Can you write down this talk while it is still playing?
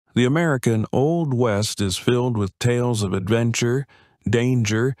The American Old West is filled with tales of adventure,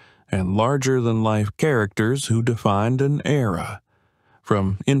 danger, and larger-than-life characters who defined an era.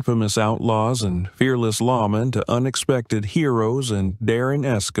 From infamous outlaws and fearless lawmen to unexpected heroes and daring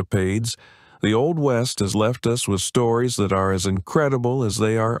escapades, the Old West has left us with stories that are as incredible as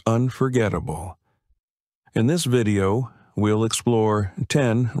they are unforgettable. In this video, we'll explore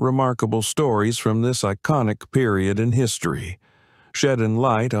 10 remarkable stories from this iconic period in history, shedding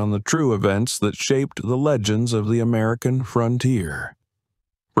light on the true events that shaped the legends of the American frontier.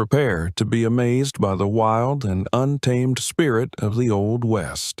 Prepare to be amazed by the wild and untamed spirit of the Old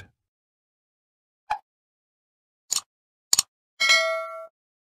West.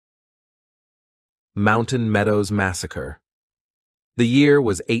 Mountain Meadows Massacre. The year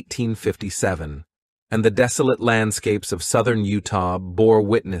was 1857, and the desolate landscapes of southern Utah bore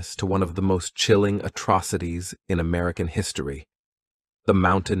witness to one of the most chilling atrocities in American history, the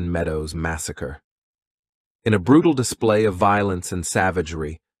Mountain Meadows Massacre. In a brutal display of violence and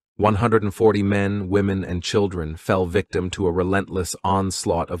savagery, 140 men, women, and children fell victim to a relentless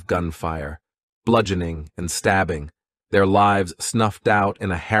onslaught of gunfire, bludgeoning and stabbing, their lives snuffed out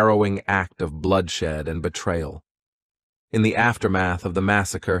in a harrowing act of bloodshed and betrayal. In the aftermath of the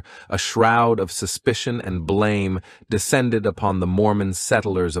massacre, a shroud of suspicion and blame descended upon the Mormon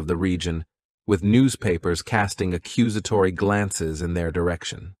settlers of the region, with newspapers casting accusatory glances in their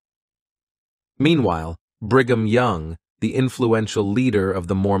direction. Meanwhile, Brigham Young, the influential leader of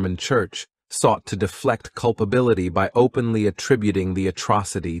the Mormon Church, sought to deflect culpability by openly attributing the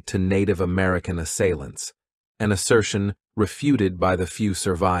atrocity to Native American assailants, an assertion refuted by the few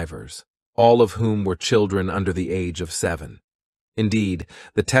survivors, all of whom were children under the age of 7. Indeed,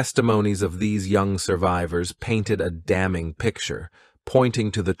 the testimonies of these young survivors painted a damning picture,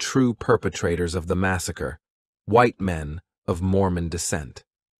 pointing to the true perpetrators of the massacre, white men of Mormon descent.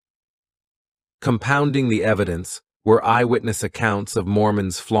 Compounding the evidence were eyewitness accounts of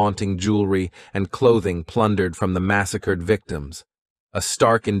Mormons flaunting jewelry and clothing plundered from the massacred victims, a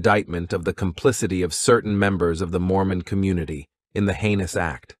stark indictment of the complicity of certain members of the Mormon community in the heinous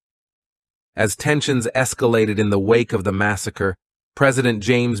act. As tensions escalated in the wake of the massacre, President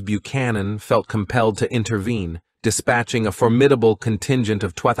James Buchanan felt compelled to intervene, dispatching a formidable contingent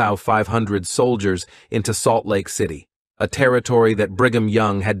of 2,500 soldiers into Salt Lake City, a territory that Brigham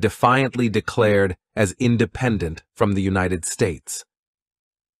Young had defiantly declared as independent from the United States.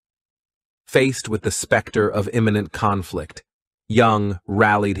 Faced with the specter of imminent conflict, Young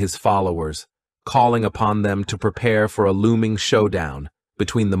rallied his followers, calling upon them to prepare for a looming showdown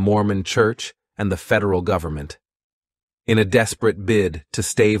between the Mormon Church and the federal government. In a desperate bid to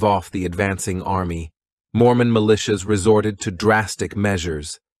stave off the advancing army, Mormon militias resorted to drastic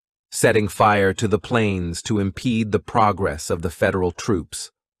measures, setting fire to the plains to impede the progress of the federal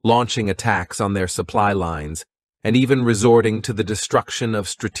troops, launching attacks on their supply lines, and even resorting to the destruction of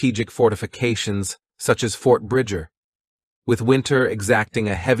strategic fortifications such as Fort Bridger. With winter exacting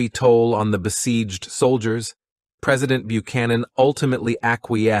a heavy toll on the besieged soldiers, President Buchanan ultimately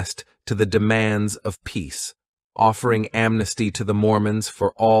acquiesced to the demands of peace, offering amnesty to the Mormons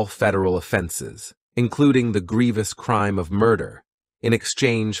for all federal offenses, including the grievous crime of murder, in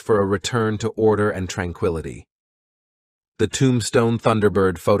exchange for a return to order and tranquility. The Tombstone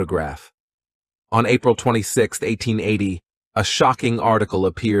Thunderbird photograph. On April 26, 1880, a shocking article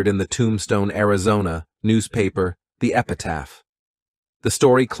appeared in the Tombstone, Arizona newspaper, The Epitaph. The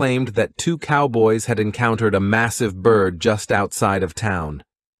story claimed that 2 cowboys had encountered a massive bird just outside of town.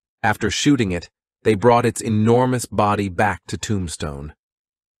 After shooting it, they brought its enormous body back to Tombstone.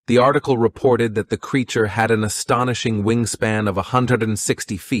 The article reported that the creature had an astonishing wingspan of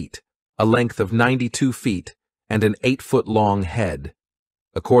 160 feet, a length of 92 feet, and an 8-foot-long head.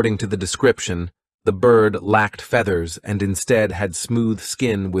 According to the description, the bird lacked feathers and instead had smooth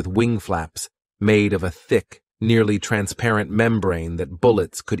skin with wing flaps made of a thick, nearly transparent membrane that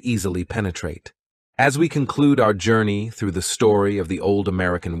bullets could easily penetrate. As we conclude our journey through the story of the old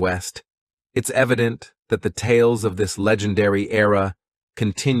American West, it's evident that the tales of this legendary era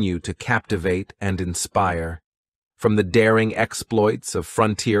continue to captivate and inspire, from the daring exploits of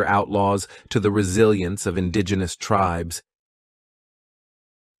frontier outlaws to the resilience of indigenous tribes.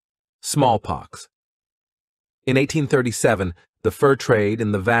 Smallpox. In 1837, the fur trade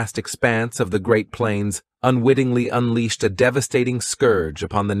in the vast expanse of the Great Plains unwittingly unleashed a devastating scourge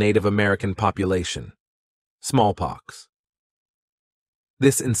upon the Native American population: smallpox.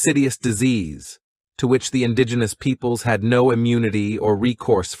 This insidious disease, to which the indigenous peoples had no immunity or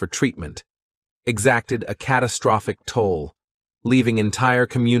recourse for treatment, exacted a catastrophic toll, leaving entire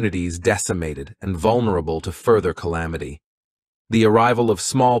communities decimated and vulnerable to further calamity. The arrival of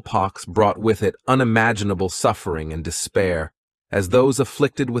smallpox brought with it unimaginable suffering and despair, as those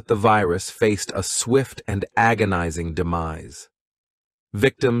afflicted with the virus faced a swift and agonizing demise.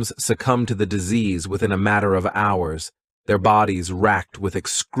 Victims succumbed to the disease within a matter of hours, their bodies racked with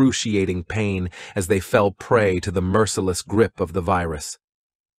excruciating pain as they fell prey to the merciless grip of the virus.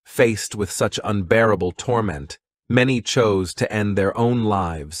 Faced with such unbearable torment, many chose to end their own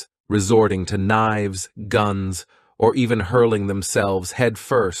lives, resorting to knives, guns, or even hurling themselves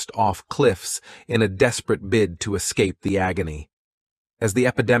headfirst off cliffs in a desperate bid to escape the agony. As the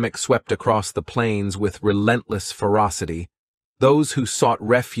epidemic swept across the plains with relentless ferocity, those who sought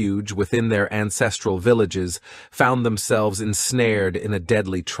refuge within their ancestral villages found themselves ensnared in a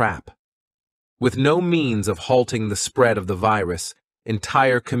deadly trap. With no means of halting the spread of the virus,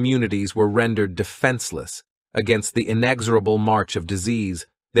 entire communities were rendered defenseless against the inexorable march of disease,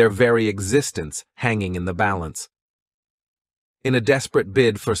 their very existence hanging in the balance. In a desperate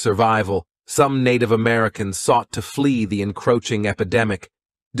bid for survival, some Native Americans sought to flee the encroaching epidemic,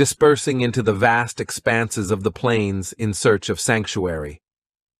 dispersing into the vast expanses of the plains in search of sanctuary.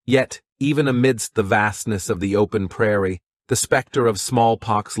 Yet, even amidst the vastness of the open prairie, the specter of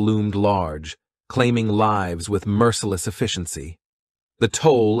smallpox loomed large, claiming lives with merciless efficiency. The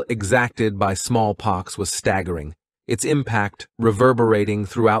toll exacted by smallpox was staggering, its impact reverberating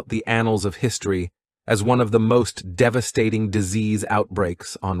throughout the annals of history as one of the most devastating disease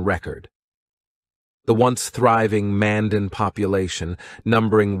outbreaks on record. The once thriving Mandan population,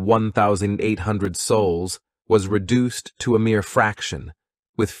 numbering 1,800 souls, was reduced to a mere fraction,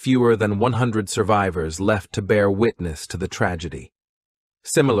 with fewer than 100 survivors left to bear witness to the tragedy.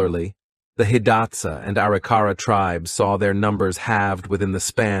 Similarly, the Hidatsa and Arikara tribes saw their numbers halved within the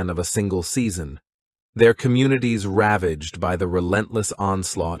span of a single season, their communities ravaged by the relentless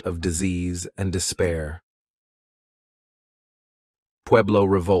onslaught of disease and despair. Pueblo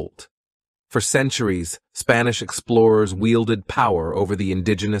Revolt. For centuries, Spanish explorers wielded power over the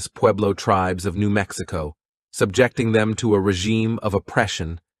indigenous Pueblo tribes of New Mexico, subjecting them to a regime of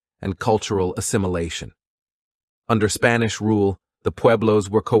oppression and cultural assimilation. Under Spanish rule, the Pueblos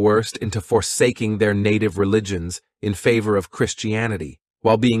were coerced into forsaking their native religions in favor of Christianity,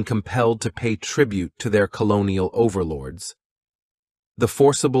 while being compelled to pay tribute to their colonial overlords. The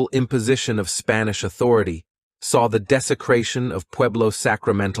forcible imposition of Spanish authority saw the desecration of Pueblo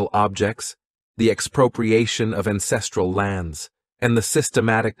sacramental objects, the expropriation of ancestral lands, and the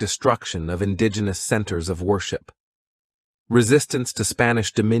systematic destruction of indigenous centers of worship. Resistance to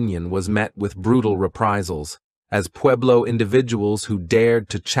Spanish dominion was met with brutal reprisals, as Pueblo individuals who dared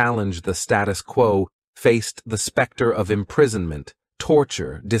to challenge the status quo faced the specter of imprisonment,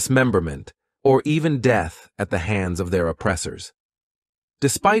 torture, dismemberment, or even death at the hands of their oppressors.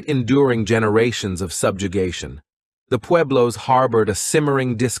 Despite enduring generations of subjugation, the Pueblos harbored a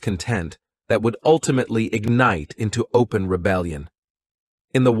simmering discontent that would ultimately ignite into open rebellion.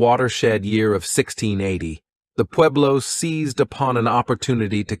 In the watershed year of 1680, the Pueblos seized upon an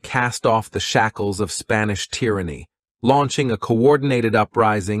opportunity to cast off the shackles of Spanish tyranny, launching a coordinated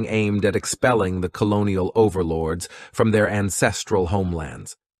uprising aimed at expelling the colonial overlords from their ancestral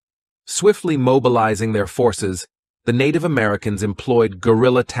homelands. Swiftly mobilizing their forces, the Native Americans employed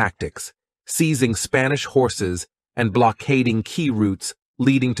guerrilla tactics, seizing Spanish horses and blockading key routes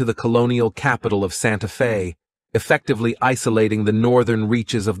leading to the colonial capital of Santa Fe, effectively isolating the northern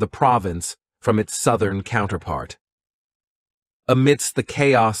reaches of the province from its southern counterpart. Amidst the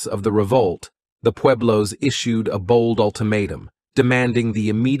chaos of the revolt, the Pueblos issued a bold ultimatum, demanding the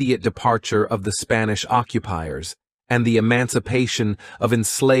immediate departure of the Spanish occupiers and the emancipation of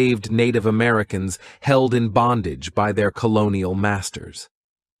enslaved Native Americans held in bondage by their colonial masters.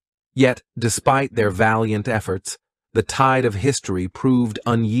 Yet, despite their valiant efforts, the tide of history proved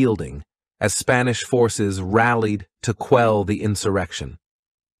unyielding as Spanish forces rallied to quell the insurrection.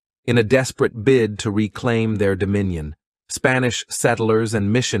 In a desperate bid to reclaim their dominion, Spanish settlers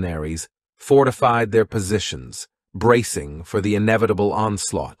and missionaries fortified their positions, bracing for the inevitable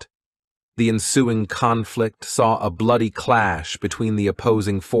onslaught. The ensuing conflict saw a bloody clash between the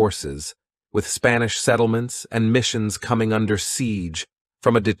opposing forces, with Spanish settlements and missions coming under siege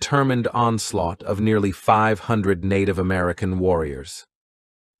from a determined onslaught of nearly 500 Native American warriors.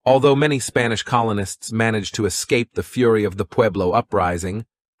 Although many Spanish colonists managed to escape the fury of the Pueblo uprising,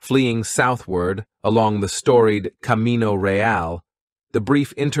 fleeing southward along the storied Camino Real, the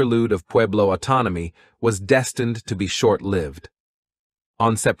brief interlude of Pueblo autonomy was destined to be short-lived.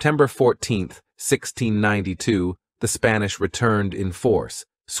 On September 14, 1692, the Spanish returned in force,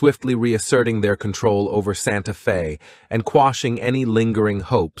 swiftly reasserting their control over Santa Fe and quashing any lingering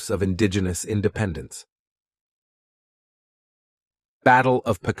hopes of indigenous independence. Battle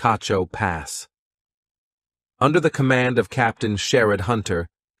of Picacho Pass. Under the command of Captain Sherrod Hunter,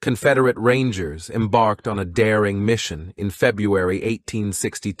 Confederate Rangers embarked on a daring mission in February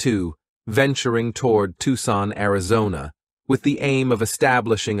 1862, venturing toward Tucson, Arizona, with the aim of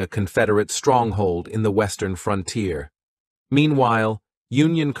establishing a Confederate stronghold in the western frontier. Meanwhile,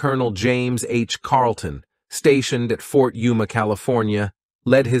 Union Colonel James H. Carleton, stationed at Fort Yuma, California,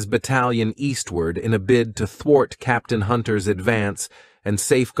 led his battalion eastward in a bid to thwart Captain Hunter's advance and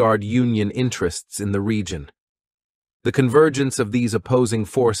safeguard Union interests in the region. The convergence of these opposing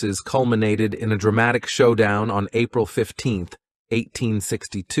forces culminated in a dramatic showdown on April 15,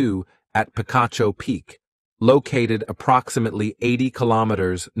 1862, at Picacho Peak, located approximately 80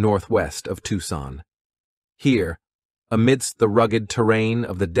 kilometers northwest of Tucson. Here, amidst the rugged terrain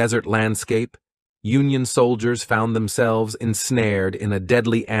of the desert landscape, Union soldiers found themselves ensnared in a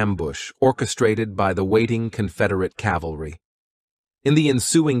deadly ambush orchestrated by the waiting Confederate cavalry. In the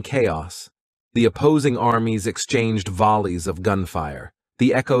ensuing chaos, the opposing armies exchanged volleys of gunfire,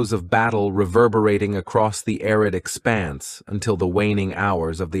 the echoes of battle reverberating across the arid expanse until the waning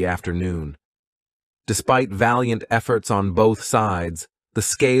hours of the afternoon. Despite valiant efforts on both sides, the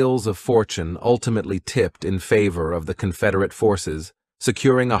scales of fortune ultimately tipped in favor of the Confederate forces,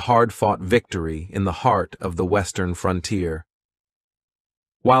 securing a hard-fought victory in the heart of the western frontier.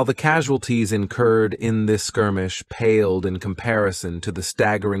 While the casualties incurred in this skirmish paled in comparison to the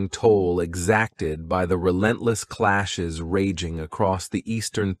staggering toll exacted by the relentless clashes raging across the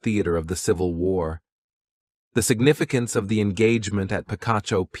eastern theater of the Civil War, the significance of the engagement at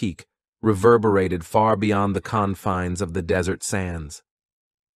Picacho Peak reverberated far beyond the confines of the desert sands.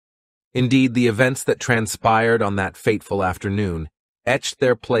 Indeed, the events that transpired on that fateful afternoon etched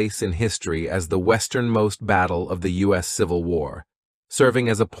their place in history as the westernmost battle of the U.S. Civil War, serving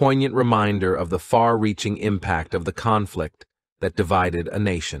as a poignant reminder of the far-reaching impact of the conflict that divided a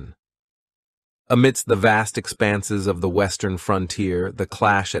nation. Amidst the vast expanses of the western frontier, the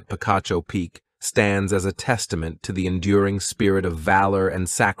clash at Picacho Peak stands as a testament to the enduring spirit of valor and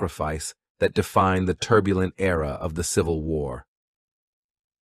sacrifice that defined the turbulent era of the Civil War.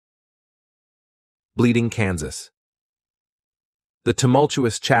 Bleeding Kansas. The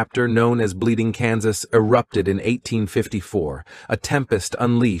tumultuous chapter known as Bleeding Kansas erupted in 1854, a tempest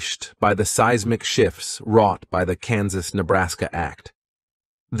unleashed by the seismic shifts wrought by the Kansas-Nebraska Act.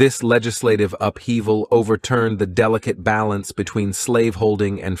 This legislative upheaval overturned the delicate balance between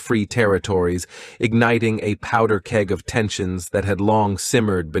slaveholding and free territories, igniting a powder keg of tensions that had long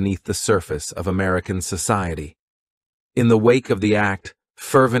simmered beneath the surface of American society. In the wake of the act,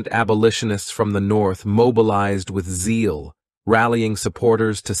 fervent abolitionists from the North mobilized with zeal, rallying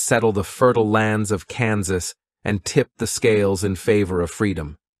supporters to settle the fertile lands of Kansas and tip the scales in favor of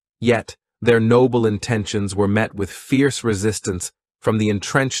freedom. Yet, their noble intentions were met with fierce resistance from the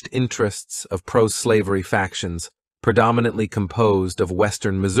entrenched interests of pro-slavery factions, predominantly composed of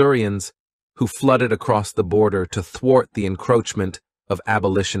Western Missourians, who flooded across the border to thwart the encroachment of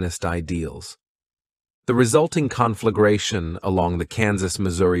abolitionist ideals. The resulting conflagration along the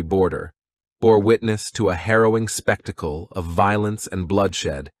Kansas-Missouri border bore witness to a harrowing spectacle of violence and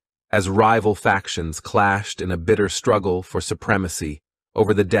bloodshed as rival factions clashed in a bitter struggle for supremacy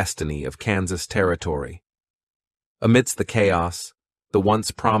over the destiny of Kansas territory. Amidst the chaos, the once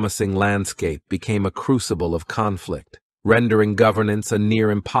promising landscape became a crucible of conflict, rendering governance a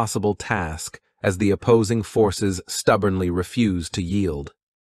near impossible task as the opposing forces stubbornly refused to yield.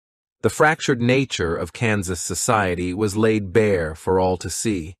 The fractured nature of Kansas society was laid bare for all to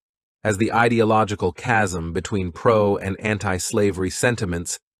see, as the ideological chasm between pro- and anti-slavery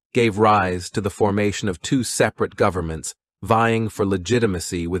sentiments gave rise to the formation of two separate governments vying for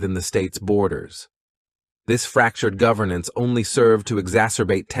legitimacy within the state's borders. This fractured governance only served to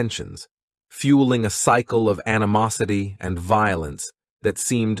exacerbate tensions, fueling a cycle of animosity and violence that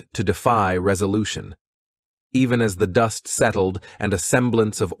seemed to defy resolution. Even as the dust settled and a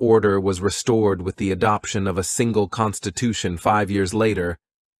semblance of order was restored with the adoption of a single constitution 5 years later,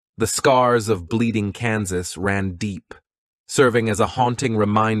 the scars of Bleeding Kansas ran deep, serving as a haunting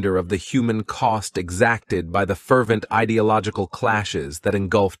reminder of the human cost exacted by the fervent ideological clashes that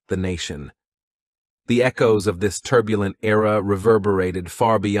engulfed the nation. The echoes of this turbulent era reverberated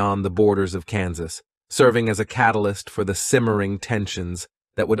far beyond the borders of Kansas, serving as a catalyst for the simmering tensions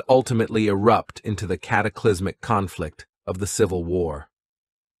that would ultimately erupt into the cataclysmic conflict of the Civil War.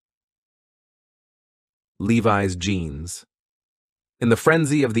 Levi's jeans. In the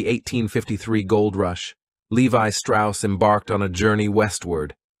frenzy of the 1853 gold rush, Levi Strauss embarked on a journey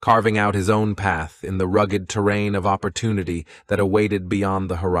westward, carving out his own path in the rugged terrain of opportunity that awaited beyond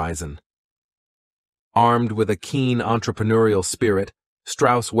the horizon. Armed with a keen entrepreneurial spirit,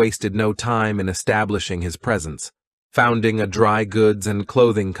 Strauss wasted no time in establishing his presence, founding a dry goods and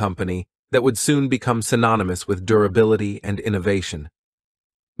clothing company that would soon become synonymous with durability and innovation.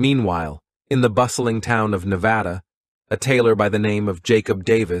 Meanwhile, in the bustling town of Nevada, a tailor by the name of Jacob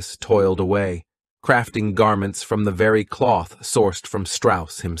Davis toiled away, crafting garments from the very cloth sourced from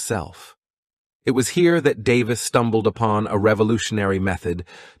Strauss himself. It was here that Davis stumbled upon a revolutionary method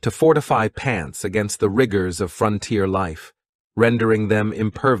to fortify pants against the rigors of frontier life, rendering them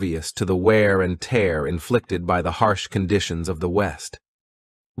impervious to the wear and tear inflicted by the harsh conditions of the West.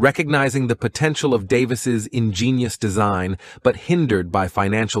 Recognizing the potential of Davis's ingenious design, but hindered by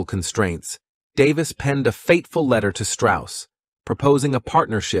financial constraints, Davis penned a fateful letter to Strauss, proposing a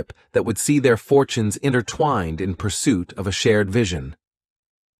partnership that would see their fortunes intertwined in pursuit of a shared vision.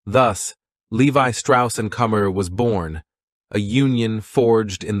 Thus, Levi Strauss & Co. was born, a union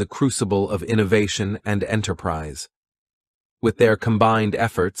forged in the crucible of innovation and enterprise. With their combined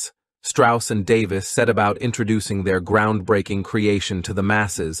efforts, Strauss and Davis set about introducing their groundbreaking creation to the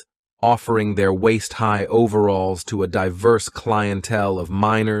masses, offering their waist-high overalls to a diverse clientele of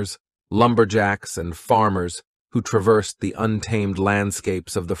miners, lumberjacks, and farmers who traversed the untamed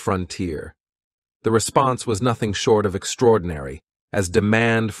landscapes of the frontier. The response was nothing short of extraordinary, as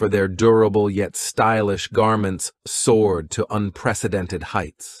demand for their durable yet stylish garments soared to unprecedented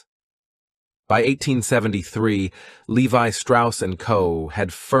heights. By 1873, Levi Strauss & Co.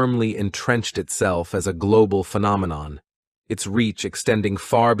 had firmly entrenched itself as a global phenomenon, its reach extending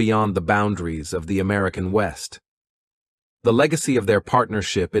far beyond the boundaries of the American West. The legacy of their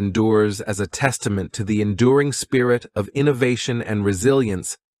partnership endures as a testament to the enduring spirit of innovation and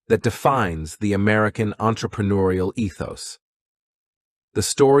resilience that defines the American entrepreneurial ethos. The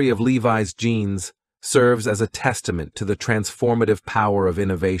story of Levi's jeans serves as a testament to the transformative power of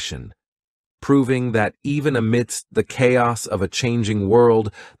innovation, proving that even amidst the chaos of a changing world,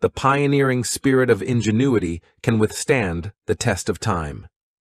 the pioneering spirit of ingenuity can withstand the test of time.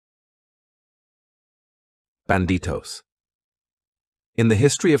 Banditos. In the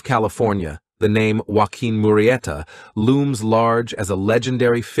history of California, the name Joaquin Murrieta looms large as a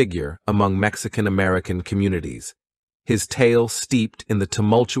legendary figure among Mexican-American communities, his tale steeped in the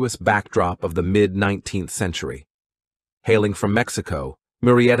tumultuous backdrop of the mid-19th century. Hailing from Mexico,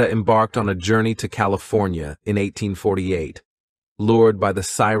 Murrieta embarked on a journey to California in 1848, lured by the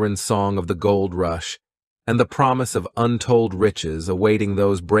siren song of the gold rush and the promise of untold riches awaiting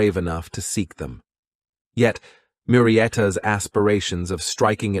those brave enough to seek them. Yet, Murrieta's aspirations of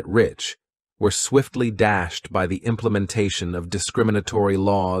striking it rich were swiftly dashed by the implementation of discriminatory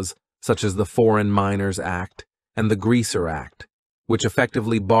laws such as the Foreign Miners Act and the Greaser Act, which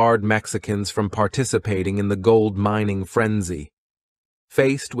effectively barred Mexicans from participating in the gold mining frenzy.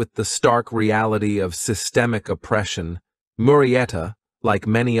 Faced with the stark reality of systemic oppression, Murrieta, like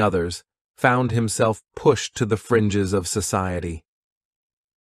many others, found himself pushed to the fringes of society.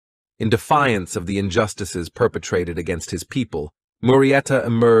 In defiance of the injustices perpetrated against his people, Murrieta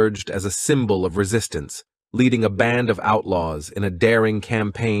emerged as a symbol of resistance, leading a band of outlaws in a daring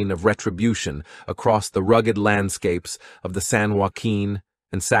campaign of retribution across the rugged landscapes of the San Joaquin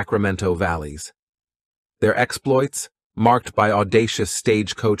and Sacramento valleys. Their exploits, marked by audacious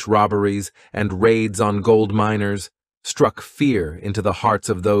stagecoach robberies and raids on gold miners, struck fear into the hearts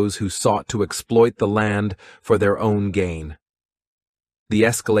of those who sought to exploit the land for their own gain. The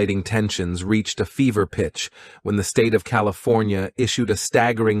escalating tensions reached a fever pitch when the state of California issued a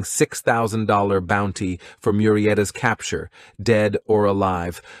staggering $6,000 bounty for Murrieta's capture, dead or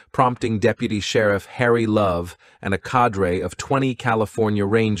alive, prompting Deputy Sheriff Harry Love and a cadre of 20 California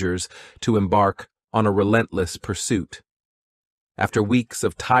Rangers to embark on a relentless pursuit. After weeks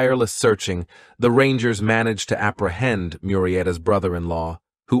of tireless searching, the Rangers managed to apprehend Murrieta's brother-in-law,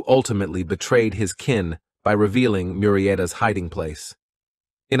 who ultimately betrayed his kin by revealing Murrieta's hiding place.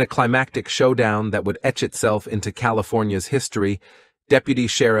 In a climactic showdown that would etch itself into California's history, Deputy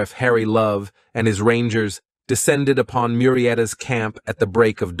Sheriff Harry Love and his Rangers descended upon Murrieta's camp at the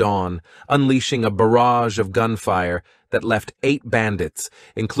break of dawn, unleashing a barrage of gunfire that left 8 bandits,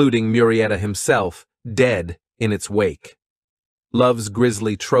 including Murrieta himself, dead in its wake. Love's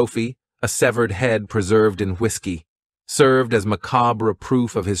grisly trophy, a severed head preserved in whiskey, served as macabre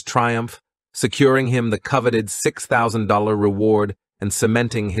proof of his triumph, securing him the coveted $6,000 reward and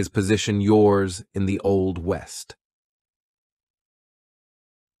cementing his position yours in the Old West.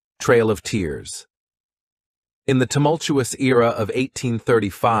 Trail of Tears. In the tumultuous era of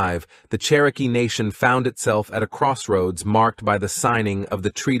 1835, the Cherokee Nation found itself at a crossroads marked by the signing of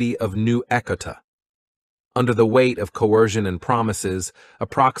the Treaty of New Echota. Under the weight of coercion and promises,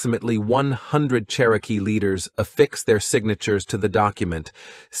 approximately 100 Cherokee leaders affixed their signatures to the document,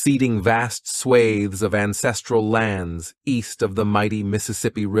 ceding vast swathes of ancestral lands east of the mighty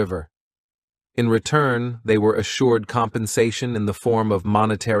Mississippi River. In return, they were assured compensation in the form of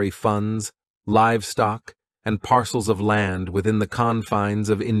monetary funds, livestock, and parcels of land within the confines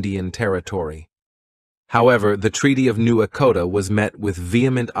of Indian Territory. However, the Treaty of New Echota was met with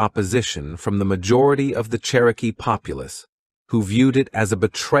vehement opposition from the majority of the Cherokee populace, who viewed it as a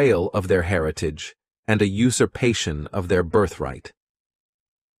betrayal of their heritage and a usurpation of their birthright.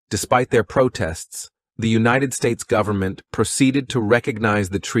 Despite their protests, the United States government proceeded to recognize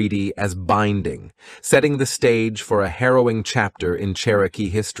the treaty as binding, setting the stage for a harrowing chapter in Cherokee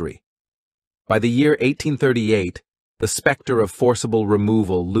history. By the year 1838, the specter of forcible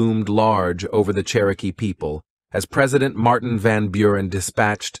removal loomed large over the Cherokee people as President Martin Van Buren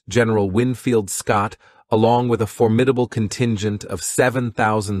dispatched General Winfield Scott along with a formidable contingent of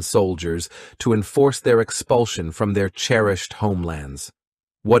 7,000 soldiers to enforce their expulsion from their cherished homelands.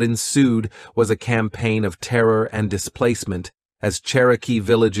 What ensued was a campaign of terror and displacement as Cherokee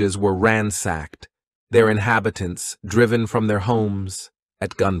villages were ransacked, their inhabitants driven from their homes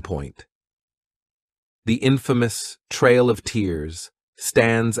at gunpoint. The infamous Trail of Tears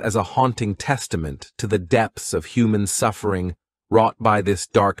stands as a haunting testament to the depths of human suffering wrought by this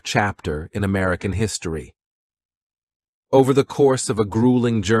dark chapter in American history. Over the course of a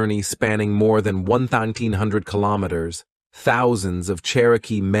grueling journey spanning more than 1,900 kilometers, thousands of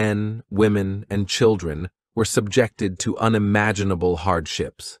Cherokee men, women, and children were subjected to unimaginable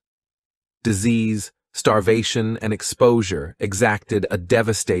hardships. Disease, starvation, and exposure exacted a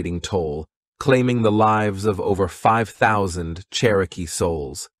devastating toll, claiming the lives of over 5,000 Cherokee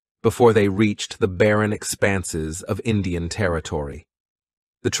souls before they reached the barren expanses of Indian Territory.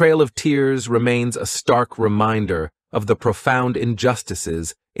 The Trail of Tears remains a stark reminder of the profound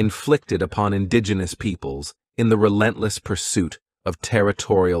injustices inflicted upon indigenous peoples in the relentless pursuit of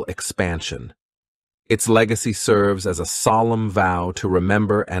territorial expansion. Its legacy serves as a solemn vow to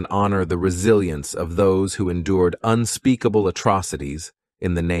remember and honor the resilience of those who endured unspeakable atrocities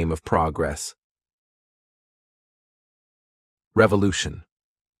in the name of progress. Revolution.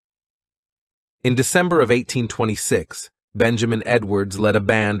 In December of 1826, Benjamin Edwards led a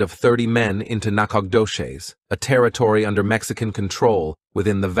band of 30 men into Nacogdoches, a territory under Mexican control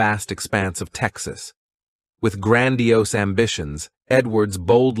within the vast expanse of Texas. With grandiose ambitions, Edwards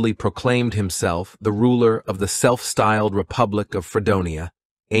boldly proclaimed himself the ruler of the self-styled Republic of Fredonia,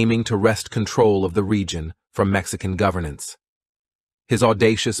 aiming to wrest control of the region from Mexican governance. His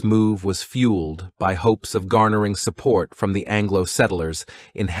audacious move was fueled by hopes of garnering support from the Anglo settlers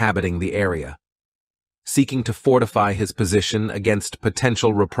inhabiting the area. Seeking to fortify his position against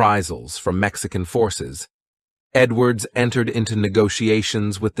potential reprisals from Mexican forces, Edwards entered into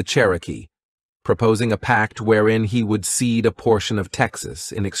negotiations with the Cherokee, proposing a pact wherein he would cede a portion of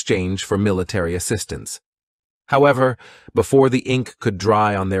Texas in exchange for military assistance. However, before the ink could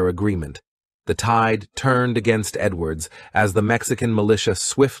dry on their agreement, the tide turned against Edwards as the Mexican militia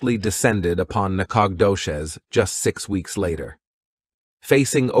swiftly descended upon Nacogdoches just 6 weeks later.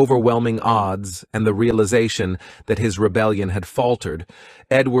 Facing overwhelming odds and the realization that his rebellion had faltered,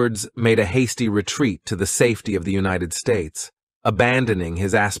 Edwards made a hasty retreat to the safety of the United States, abandoning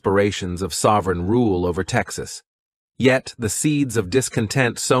his aspirations of sovereign rule over Texas. Yet the seeds of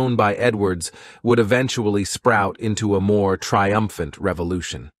discontent sown by Edwards would eventually sprout into a more triumphant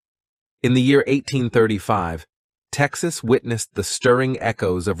revolution. In the year 1835, Texas witnessed the stirring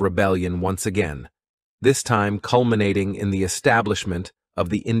echoes of rebellion once again, this time culminating in the establishment of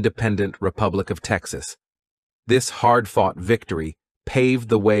the independent Republic of Texas. This hard-fought victory paved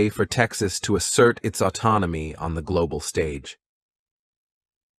the way for Texas to assert its autonomy on the global stage.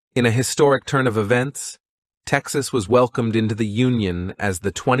 In a historic turn of events, Texas was welcomed into the Union as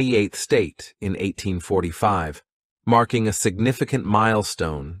the 28th state in 1845, marking a significant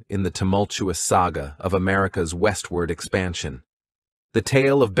milestone in the tumultuous saga of America's westward expansion. The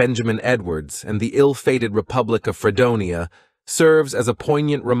tale of Benjamin Edwards and the ill-fated Republic of Fredonia serves as a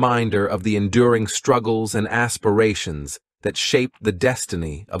poignant reminder of the enduring struggles and aspirations that shaped the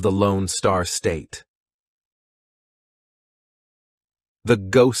destiny of the Lone Star State. The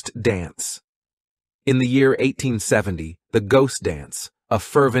Ghost Dance. In the year 1870, the Ghost Dance, a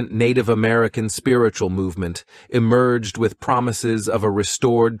fervent Native American spiritual movement, emerged with promises of a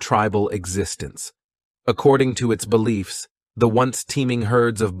restored tribal existence. According to its beliefs, the once teeming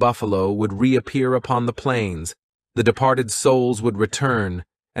herds of buffalo would reappear upon the plains, the departed souls would return,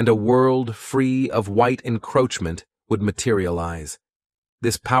 and a world free of white encroachment would materialize.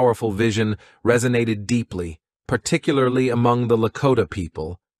 This powerful vision resonated deeply, particularly among the Lakota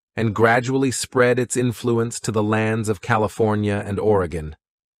people, and gradually spread its influence to the lands of California and Oregon.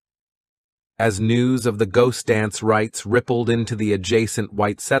 As news of the ghost dance rites rippled into the adjacent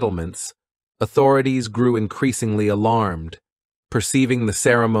white settlements, authorities grew increasingly alarmed, perceiving the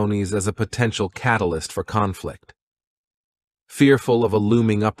ceremonies as a potential catalyst for conflict. Fearful of a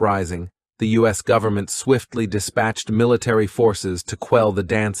looming uprising, the U.S. government swiftly dispatched military forces to quell the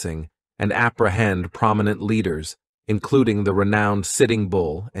dancing and apprehend prominent leaders, including the renowned Sitting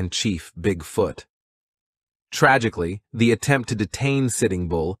Bull and Chief Bigfoot. Tragically, the attempt to detain Sitting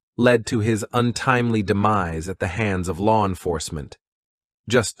Bull led to his untimely demise at the hands of law enforcement.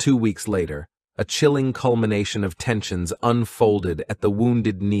 Just 2 weeks later, a chilling culmination of tensions unfolded at the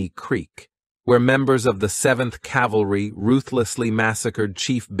Wounded Knee Creek, where members of the 7th Cavalry ruthlessly massacred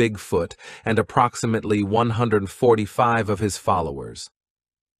Chief Bigfoot and approximately 145 of his followers.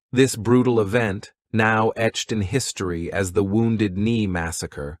 This brutal event, now etched in history as the Wounded Knee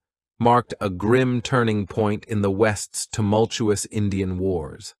Massacre, marked a grim turning point in the West's tumultuous Indian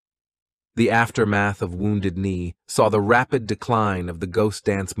Wars. The aftermath of Wounded Knee saw the rapid decline of the ghost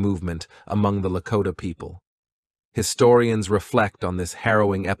dance movement among the Lakota people. Historians reflect on this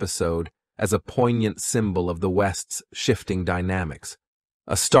harrowing episode as a poignant symbol of the West's shifting dynamics,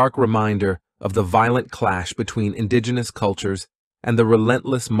 a stark reminder of the violent clash between indigenous cultures and the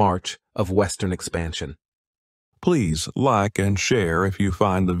relentless march of Western expansion. Please like and share if you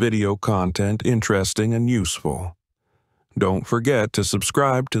find the video content interesting and useful. Don't forget to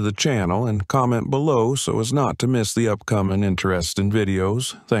subscribe to the channel and comment below so as not to miss the upcoming interesting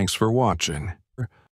videos. Thanks for watching.